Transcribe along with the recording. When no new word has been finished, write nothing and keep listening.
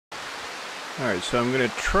Alright, so I'm gonna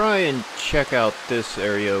try and check out this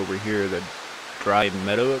area over here, the dry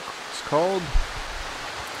meadow it's called,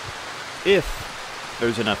 if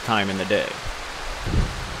there's enough time in the day.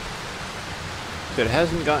 So it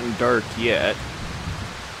hasn't gotten dark yet,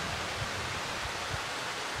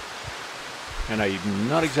 and I'm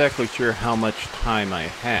not exactly sure how much time I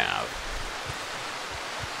have.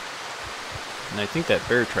 And I think that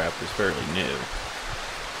bear trap is fairly new.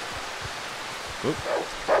 Oop.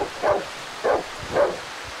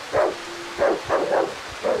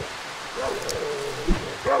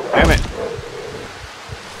 Damn it!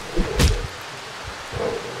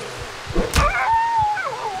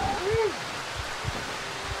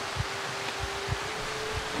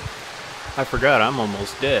 I forgot I'm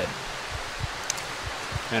almost dead.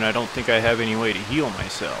 And I don't think I have any way to heal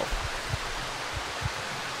myself.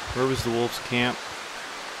 Where was the wolf's camp?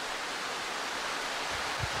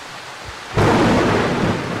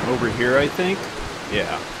 Over here, I think?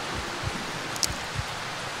 Yeah.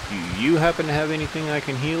 Do you happen to have anything I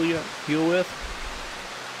can heal with?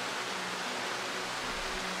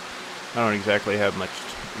 I don't exactly have much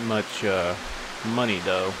money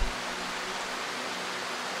though.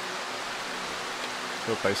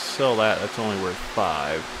 So if I sell that, that's only worth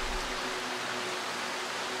 5.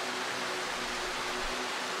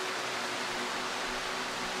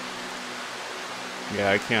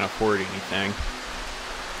 Yeah, I can't afford anything.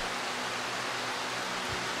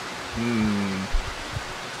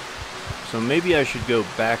 So maybe I should go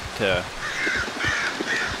back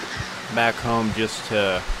home just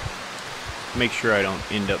to make sure I don't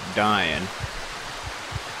end up dying.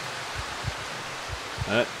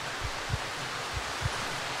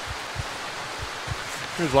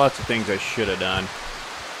 There's lots of things I should have done.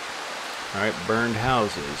 Alright, burned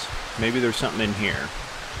houses. Maybe there's something in here.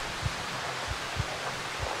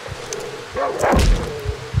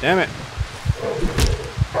 Damn it!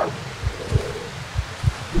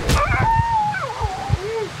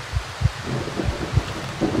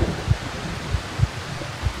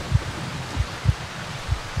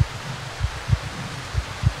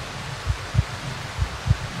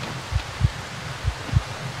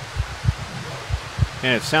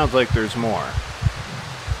 And it sounds like there's more.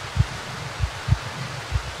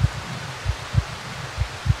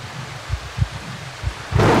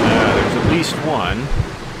 There's at least one.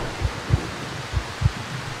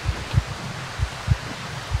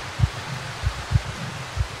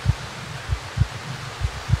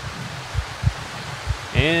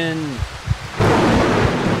 And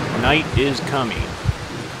night is coming.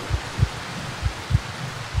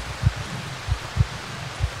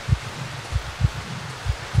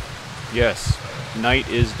 Yes, night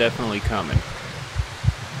is definitely coming.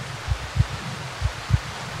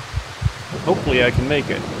 Hopefully I can make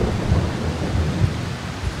it.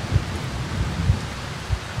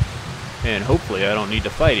 And hopefully I don't need to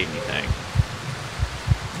fight anything.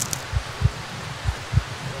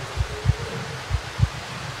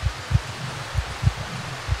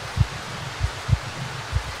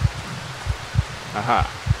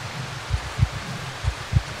 Aha.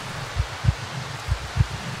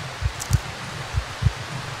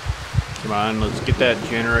 Come on, let's get that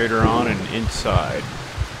generator on and inside.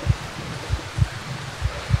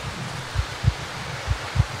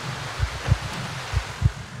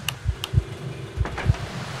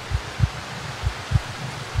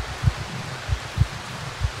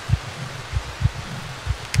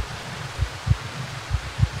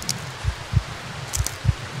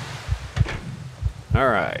 All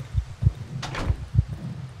right.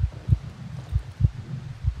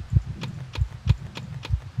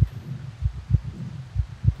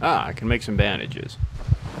 Ah, I can make some bandages.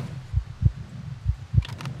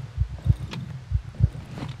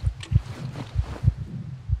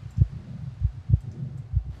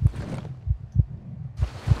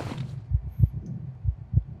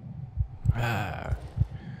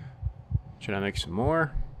 Should I make some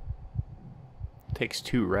more? Takes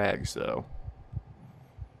 2 rags though.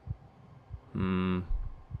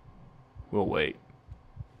 We'll wait.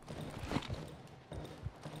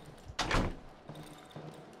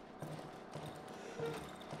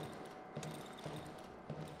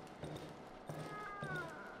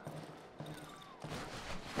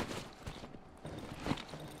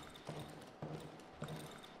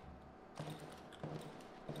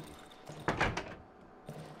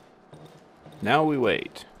 Now we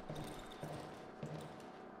wait.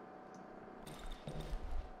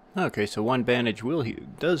 Okay, so 1 bandage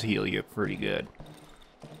does heal you pretty good.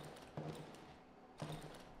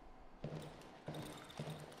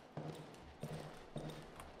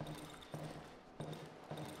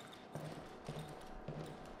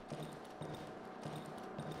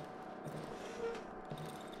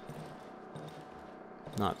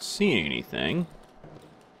 Not seeing anything.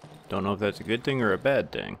 Don't know if that's a good thing or a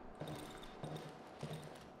bad thing.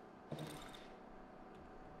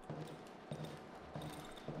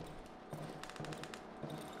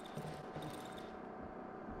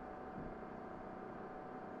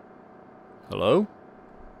 Hello?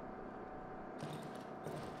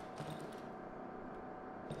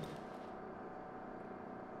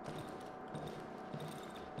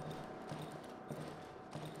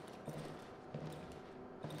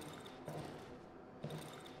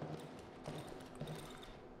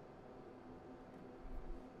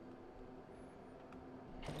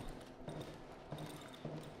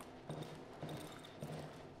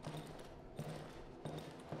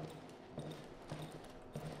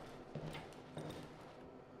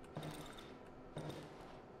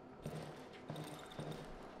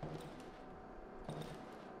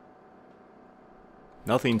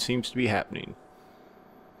 Nothing seems to be happening.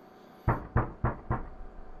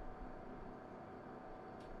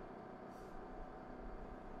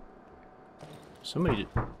 Somebody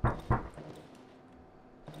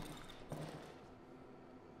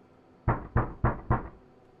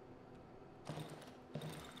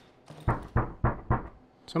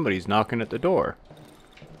Somebody's knocking at the door.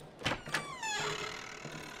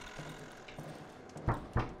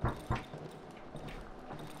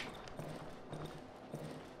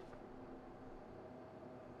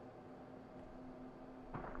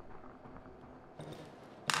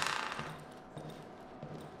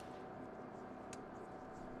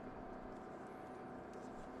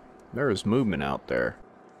 There is movement out there.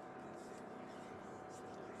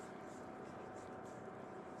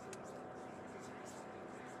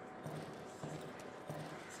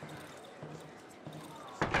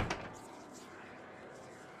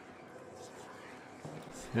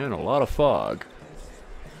 And a lot of fog.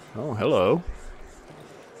 Oh, hello.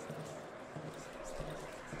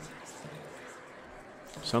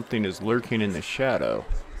 Something is lurking in the shadow.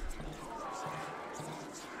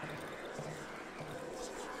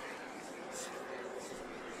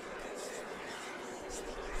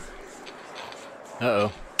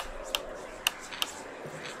 Uh-oh.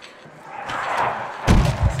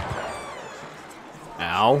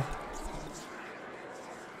 Ow.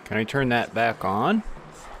 Can I turn that back on?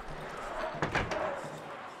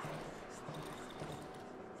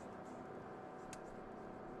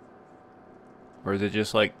 Or is it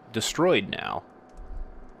just, like, destroyed now?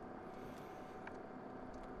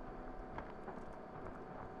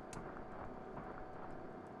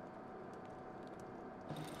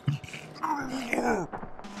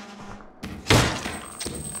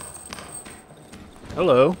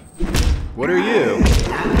 Hello. What are you?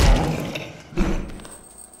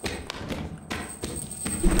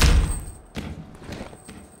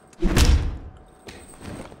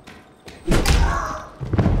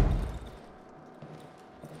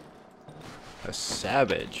 A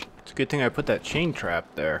savage. It's a good thing I put that chain trap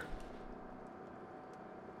there.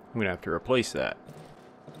 I'm gonna have to replace that.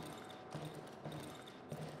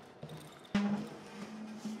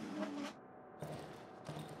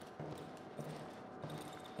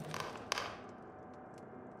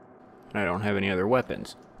 And I don't have any other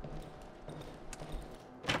weapons.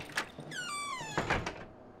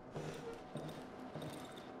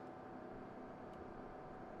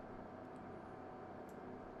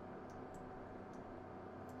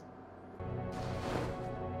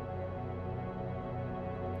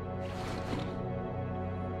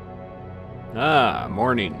 Ah,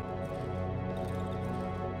 morning.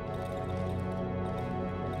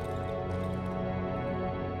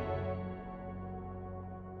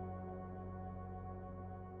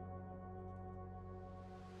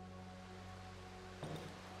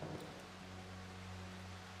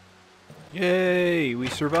 Yay, we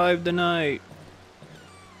survived the night.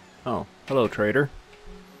 Oh, hello, trader.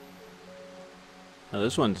 Now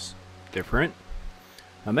this one's different.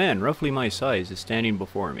 A man roughly my size is standing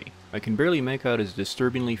before me. I can barely make out his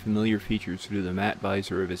disturbingly familiar features through the matte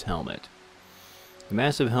visor of his helmet. The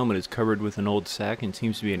massive helmet is covered with an old sack and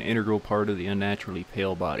seems to be an integral part of the unnaturally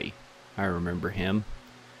pale body. I remember him.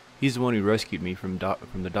 He's the one who rescued me from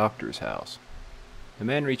the doctor's house. The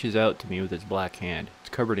man reaches out to me with his black hand. It's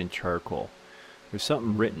covered in charcoal. There's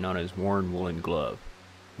something written on his worn woolen glove.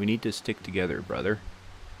 We need to stick together, brother.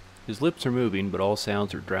 His lips are moving, but all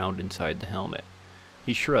sounds are drowned inside the helmet.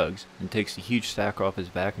 He shrugs and takes a huge sack off his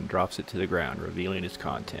back and drops it to the ground, revealing its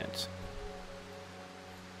contents.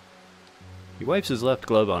 He wipes his left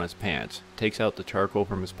glove on his pants, takes out the charcoal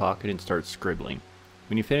from his pocket and starts scribbling.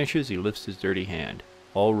 When he finishes, he lifts his dirty hand.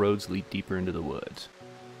 All roads lead deeper into the woods.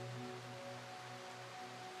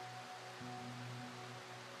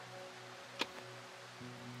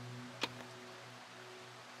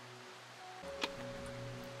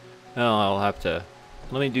 Oh, I'll have to...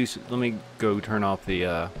 Let me go turn off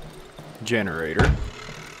the generator.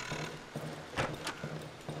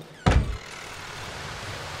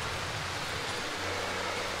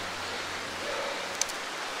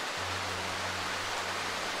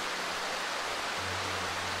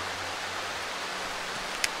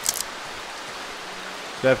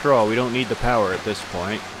 After all, we don't need the power at this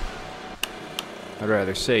point. I'd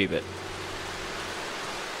rather save it.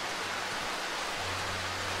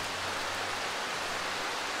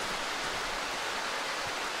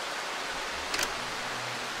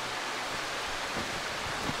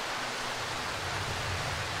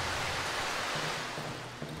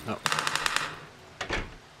 Oh.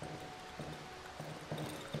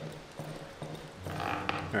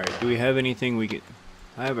 Alright, do we have anything we can...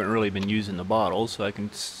 I haven't really been using the bottles, so I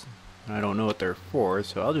don't know what they're for,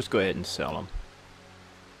 so I'll just go ahead and sell them.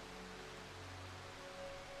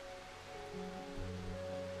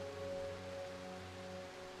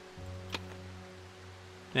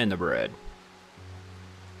 And the bread.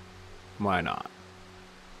 Why not?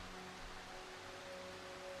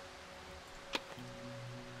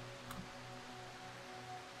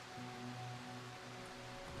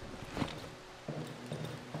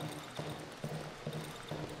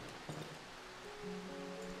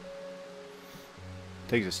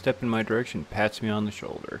 Takes a step in my direction, pats me on the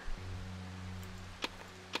shoulder.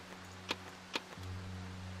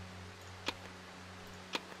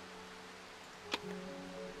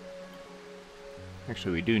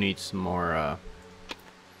 Actually, we do need some more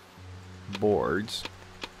boards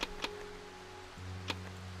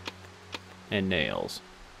and nails.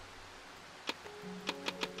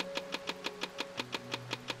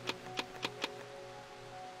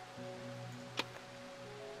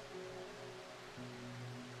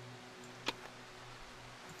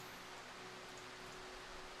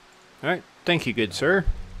 Alright, thank you, good sir.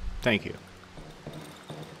 Thank you.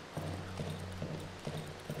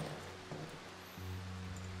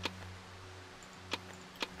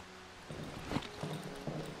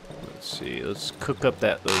 Let's see, let's cook up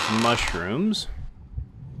those mushrooms.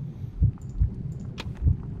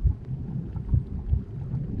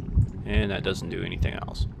 And that doesn't do anything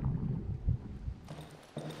else.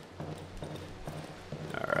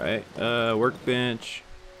 Alright, workbench.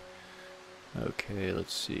 Okay,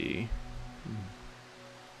 let's see.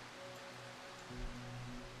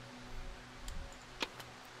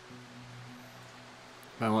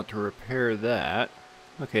 If I want to repair that,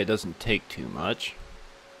 okay, it doesn't take too much.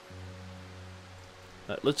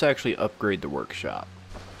 Let's actually upgrade the workshop.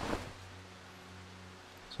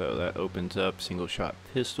 So that opens up single shot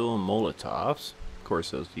pistol, Molotovs. Of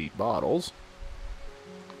course, those need bottles.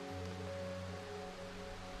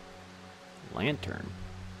 Lantern.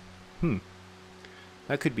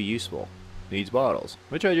 That could be useful. Needs bottles,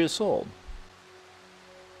 which I just sold.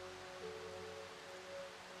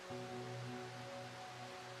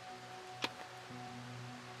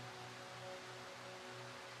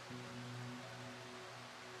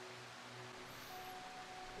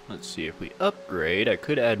 Let's see, if we upgrade, I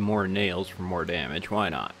could add more nails for more damage. Why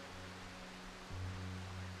not?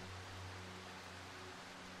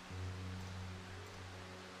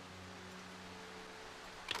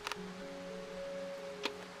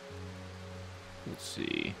 Let's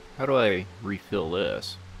see. How do I refill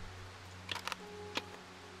this?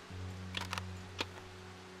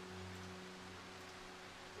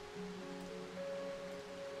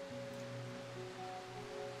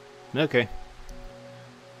 Okay.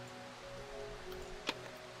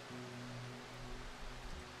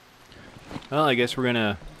 Well, I guess we're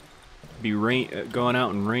gonna be going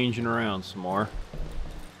out and ranging around some more.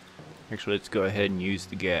 Actually, let's go ahead and use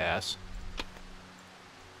the gas.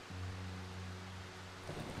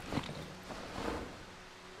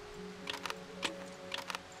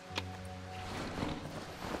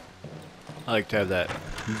 I like to have that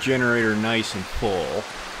generator nice and full.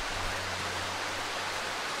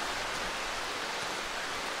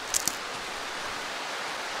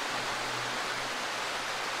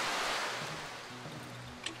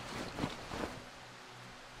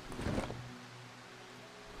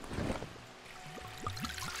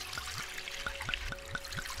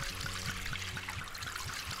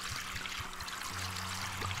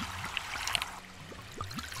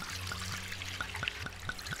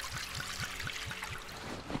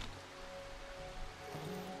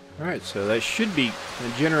 Alright, so that should be, the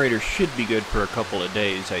generator should be good for a couple of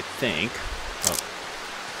days, I think. Oh.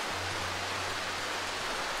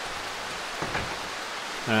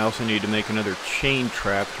 And I also need to make another chain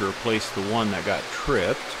trap to replace the one that got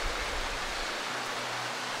tripped.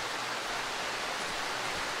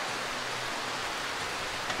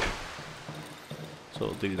 So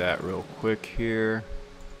we'll do that real quick here.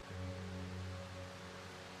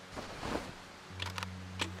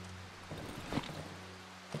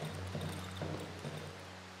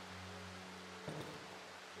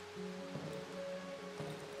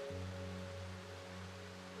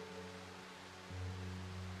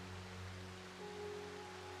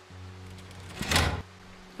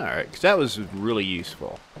 Alright, because that was really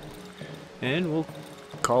useful. And we'll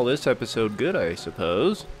call this episode good, I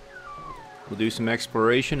suppose. We'll do some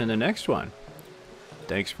exploration in the next one.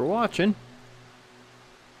 Thanks for watching.